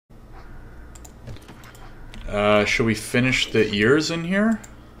Should we finish the ears in here?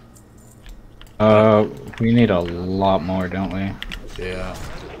 We need a lot more, don't we? Yeah.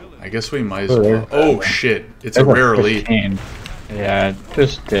 I guess we might as well. Oh shit! It's a There's rare elite. 15. Yeah,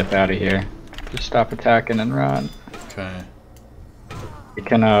 just dip out of here. Just stop attacking and run. Okay. You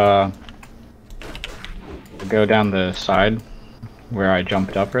can go down the side where I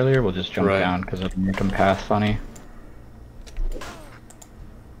jumped up earlier. We'll just jump down because it'll make them pass funny.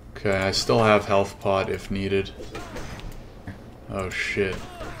 Okay, I still have health pot if needed. Oh shit.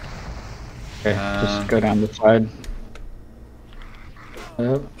 Okay, just go down the side.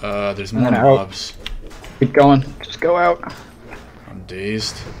 There's more mobs. Keep going. Just go out. I'm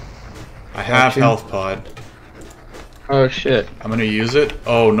dazed. I have health pod. Oh shit. I'm gonna use it.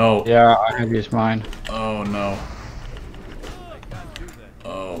 Oh no. Yeah, I have used mine. Oh no.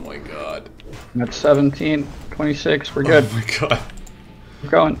 Oh my god. I'm at 17, 26. We're good. Oh my god.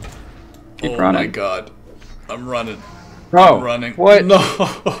 Keep going. Keep running. Oh my god. I'm running. No. I'm running. What? No.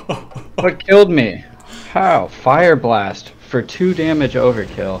 What killed me? How? Fire blast for 2 damage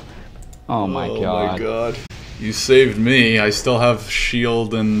overkill. Oh my god. Oh my god. You saved me. I still have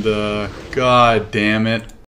shield and god damn it.